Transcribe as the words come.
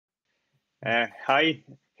Hi,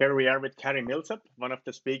 here we are with Cary Millsap, one of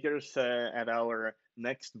the speakers at our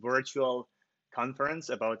next virtual conference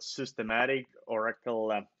about systematic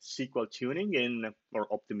Oracle SQL tuning in or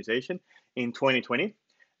optimization in 2020.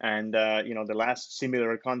 And the last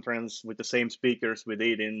similar conference with the same speakers we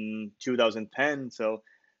did in 2010. So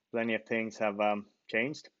plenty of things have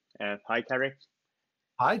changed. Hi, Cary.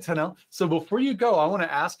 Hi, Tanel. So before you go, I want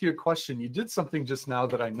to ask you a question. You did something just now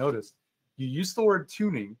that I noticed. You used the word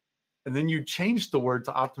tuning, and then you changed the word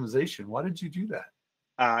to optimization. Why did you do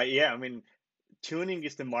that? Yeah, I mean, tuning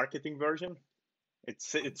is the marketing version. It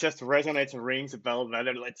just resonates and rings a bell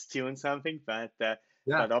whether let's tune something, but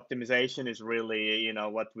Yeah, optimization is really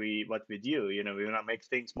what we do. We want to make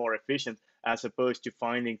things more efficient as opposed to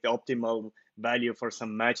finding the optimal value for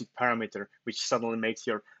some magic parameter, which suddenly makes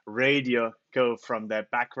your radio go from the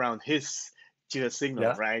background hiss to a signal,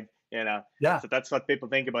 yeah, right? yeah, So that's what people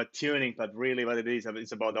think about tuning, but really what it is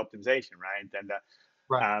about optimization, right?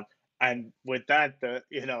 right. Uh, and with that,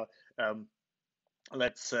 um,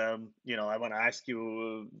 let's I want to ask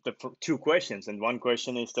you the two questions, and one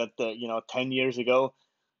question is that 10 years ago,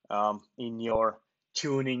 in your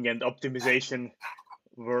tuning and optimization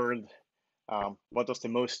world, what was the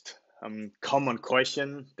most common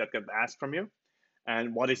question that got asked from you,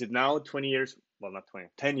 and what is it now, 20 years, well, not 20,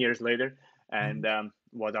 10 years later, and Mhm.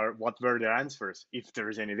 what were the answers, if there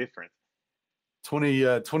is any difference?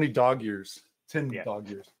 20 dog years, 10 Yeah. dog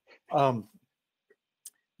years. Um,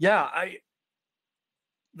 yeah,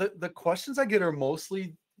 the questions I get are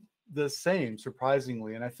mostly the same,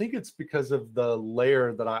 surprisingly, and I think it's because of the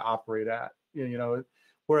layer that I operate at.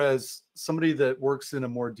 Whereas somebody that works in a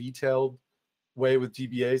more detailed way with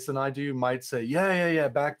DBAs than I do might say, yeah.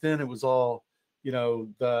 Back then it was all,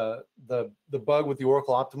 the bug with the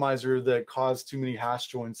Oracle optimizer that caused too many hash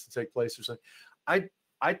joins to take place or something.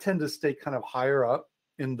 I tend to stay kind of higher up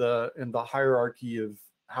in the hierarchy of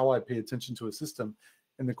how I pay attention to a system.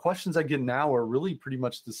 And the questions I get now are really pretty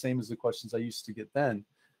much the same as the questions I used to get then,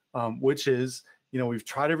 which is, we've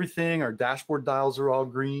tried everything, our dashboard dials are all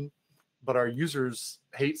green, but our users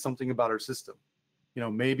hate something about our system.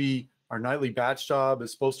 Maybe our nightly batch job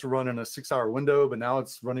is supposed to run in a 6-hour window, but now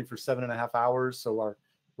it's running for 7.5 hours. So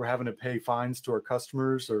we're having to pay fines to our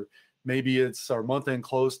customers, or maybe it's our month-end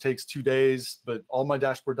close takes 2 days, but all my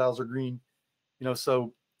dashboard dials are green.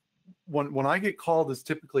 So when I get called, it's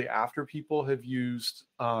typically after people have used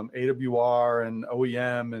AWR and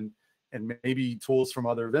OEM and maybe tools from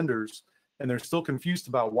other vendors, and they're still confused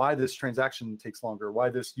about why this transaction takes longer, why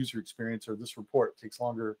this user experience or this report takes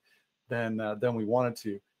longer than we wanted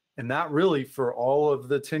to. And that really, for all of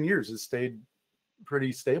the 10 years, has stayed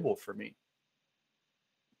pretty stable for me.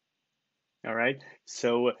 All right.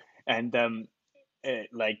 So, and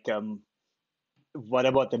like what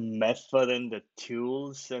about the method and the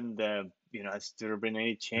tools, and has there been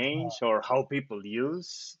any change, or how people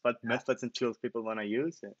use, what Yeah. methods and tools people want to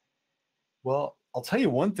use? Well, I'll tell you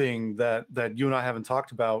one thing that you and I haven't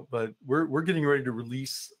talked about, but we're getting ready to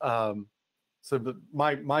release.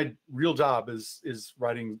 My real job is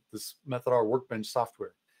writing this MethodR Workbench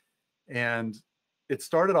software, and it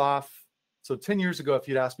started off. So 10 years ago, if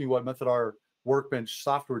you'd asked me what MethodR Workbench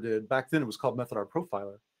software did, back then it was called MethodR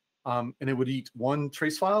Profiler, and it would eat one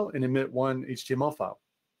trace file and emit one HTML file,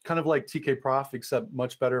 kind of like TK-Prof, except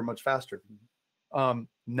much better, much faster.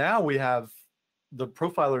 Now we have the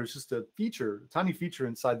profiler is just a feature, a tiny feature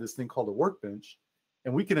inside this thing called a workbench,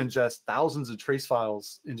 and we can ingest thousands of trace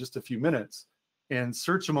files in just a few minutes and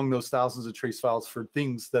search among those thousands of trace files for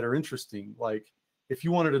things that are interesting. Like if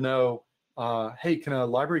you wanted to know, hey, can a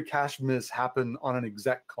library cache miss happen on an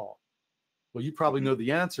exec call? Well, you probably know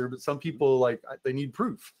the answer, but some people they need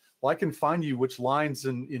proof. Well, I can find you which lines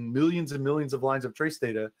in millions and millions of lines of trace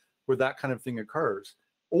data where that kind of thing occurs.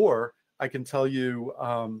 Or I can tell you,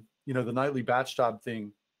 the nightly batch job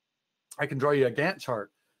thing. I can draw you a Gantt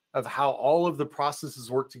chart of how all of the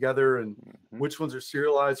processes work together and which ones are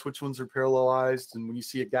serialized, which ones are parallelized. And when you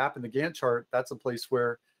see a gap in the Gantt chart, that's a place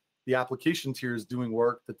where the application tier is doing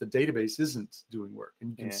work that the database isn't doing work. And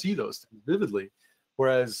you can see those things vividly.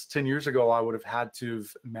 Whereas 10 years ago, I would have had to have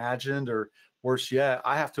imagined, or worse yet,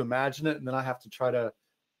 I have to imagine it, and then I have to try to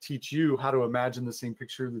teach you how to imagine the same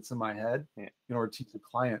picture that's in my head in order to teach the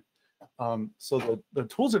client. So the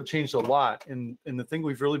tools have changed a lot, and the thing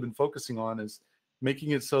we've really been focusing on is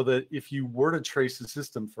making it so that if you were to trace the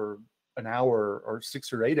system for an hour or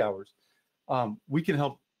 6 or 8 hours, we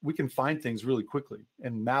can find things really quickly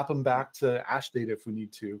and map them back to ASH data if we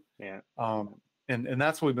need to. And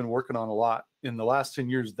that's what we've been working on a lot in the last 10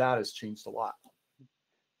 years. That has changed a lot.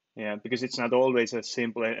 Yeah, because it's not always as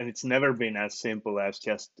simple, and it's never been as simple as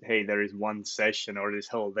just, hey, there is one session or this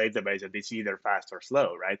whole database that is either fast or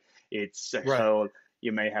slow, right? It's a Right. whole,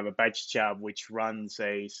 you may have a batch job which runs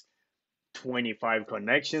a 25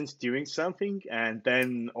 connections doing something, and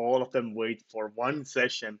then all of them wait for one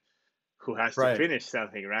session who has to Right. finish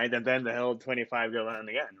something, right? And then the whole 25 go on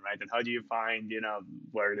again, right? And how do you find,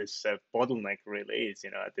 where this bottleneck really is,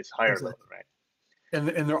 at this higher level, Exactly. right? And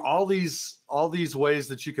there are all these ways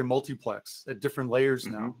that you can multiplex at different layers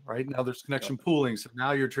Mm-hmm. now, right? Now there's Yep. connection pooling. So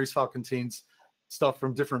now your trace file contains stuff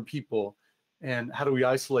from different people. And how do we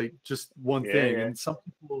isolate just one Yeah, thing? yeah, And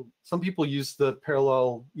some people use the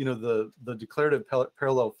parallel, the declarative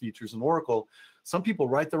parallel features in Oracle. Some people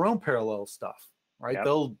write their own parallel stuff, right? yep,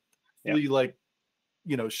 They'll yep.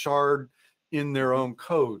 really shard in their Mm-hmm. own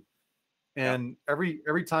code. Yep. And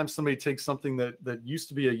every time somebody takes something that used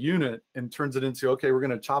to be a unit and turns it into, okay, we're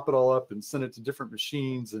going to chop it all up and send it to different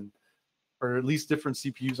machines, and or at least different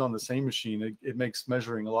CPUs on the same machine, it makes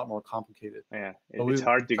measuring a lot more complicated. Yeah, But it's we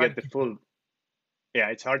hard to try get to the keep full. Yeah,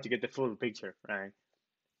 it's hard to get the full picture, right?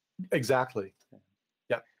 exactly.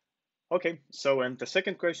 Yeah. Okay, so the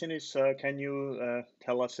second question is, can you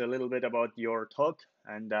tell us a little bit about your talk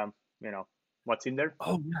and what's in there?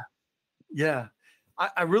 Oh yeah. Yeah.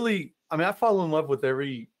 I really, I mean, I fall in love with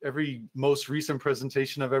every most recent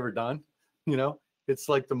presentation I've ever done. You know, it's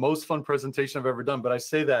like the most fun presentation I've ever done. But I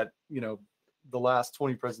say that, the last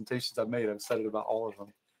 20 presentations I've made, I've said it about all of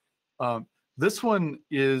them. This one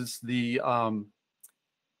is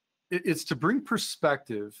it's to bring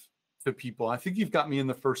perspective to people. I think you've got me in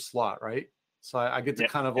the first slot, right? So I get to Yeah,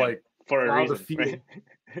 kind of yeah, like for a plow the reason, field, right?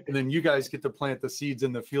 and then you guys get to plant the seeds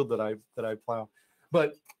in the field that I plow.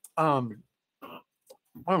 But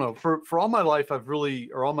I don't know, for all my life,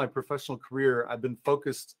 or all my professional career, I've been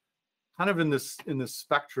focused kind of in this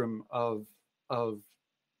spectrum of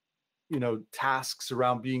tasks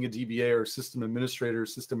around being a DBA or system administrator,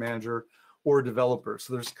 system manager, or a developer.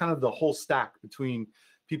 So there's kind of the whole stack between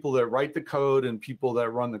people that write the code and people that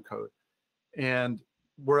run the code. And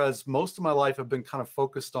whereas most of my life I've been kind of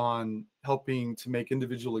focused on helping to make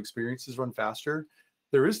individual experiences run faster,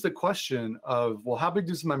 there is the question of, well, how big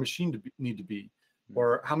does my machine need to be?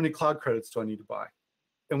 Or how many cloud credits do I need to buy?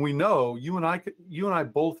 And we know, you and I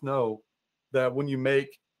both know that when you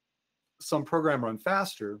make some program run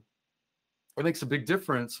faster, it makes a big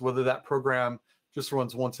difference whether that program just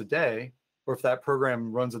runs once a day or if that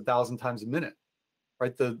program runs 1,000 times a minute.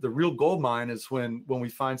 Right? The real gold mine is when we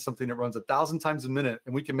find something that runs 1,000 times a minute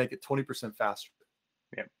and we can make it 20% faster.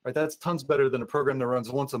 Yeah, Right? That's tons better than a program that runs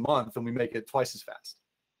once a month and we make it twice as fast.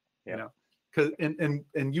 yeah, Because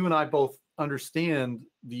and you and I both understand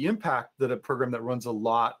the impact that a program that runs a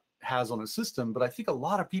lot has on a system, but I think a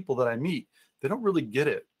lot of people that I meet, they don't really get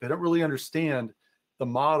it. They don't really understand the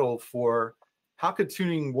model for how could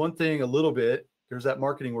tuning one thing a little bit, there's that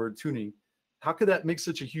marketing word, tuning, how could that make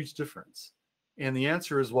such a huge difference? And the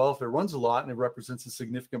answer is, well, if it runs a lot and it represents a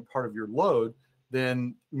significant part of your load,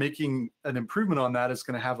 then making an improvement on that is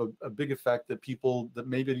going to have a big effect that people that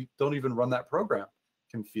maybe don't even run that program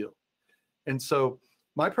can feel. And so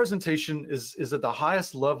my presentation is at the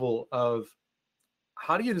highest level of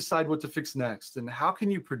how do you decide what to fix next? And how can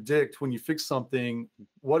you predict when you fix something,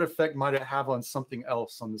 what effect might it have on something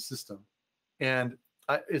else on the system? And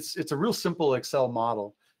it's a real simple Excel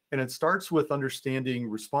model. And it starts with understanding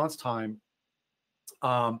response time,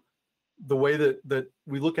 the way that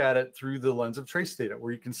we look at it through the lens of trace data,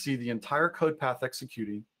 where you can see the entire code path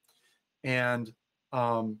executing. And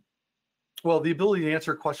well, the ability to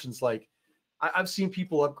answer questions like, I've seen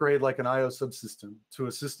people upgrade like an IO subsystem to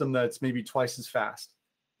a system that's maybe twice as fast.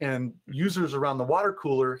 And users around the water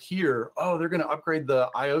cooler hear, oh, they're going to upgrade the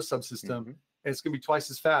IO subsystem mm-hmm. and it's going to be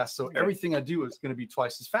twice as fast. So Yeah, everything I do is going to be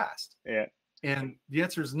twice as fast. yeah, And the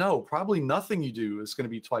answer is no, probably nothing you do is going to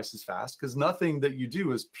be twice as fast because nothing that you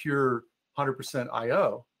do is pure 100%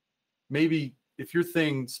 IO. Maybe if your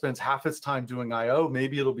thing spends half its time doing IO,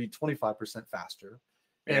 maybe it'll be 25% faster.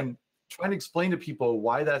 yeah, And trying to explain to people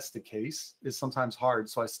why that's the case is sometimes hard.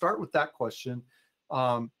 So I start with that question,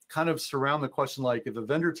 kind of surround the question like, if a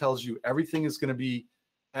vendor tells you everything is going to be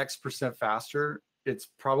X% faster, it's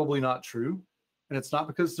probably not true. And it's not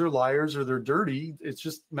because they're liars or they're dirty. It's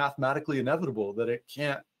just mathematically inevitable that it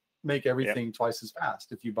can't make yeah, everything twice as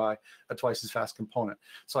fast if you buy a twice as fast component.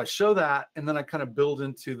 So I show that, and then I kind of build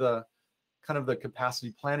into the kind of the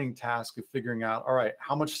capacity planning task of figuring out, all right,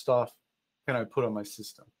 how much stuff can I put on my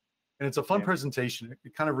system? And it's a fun yeah, presentation.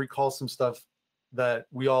 It kind of recalls some stuff that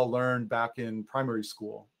we all learned back in primary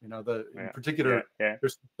school. In yeah, yeah, particular, yeah,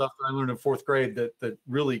 there's stuff that I learned in fourth grade that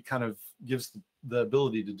really kind of gives the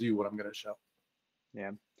ability to do what I'm going to show.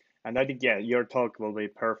 yeah. And I think, yeah, your talk will be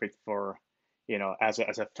perfect for, as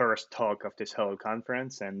a first talk of this whole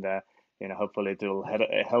conference. And, hopefully it will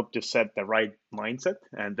help to set the right mindset.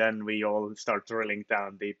 And then we all start drilling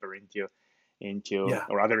down deeper into Yeah,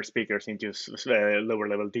 or other speakers into lower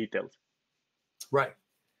level details. right,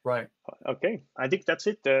 right. Okay, I think that's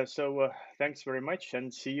it. So thanks very much,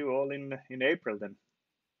 and see you all in April then.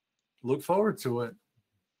 Look forward to it.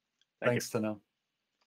 Thank you. Thanks, Tanel.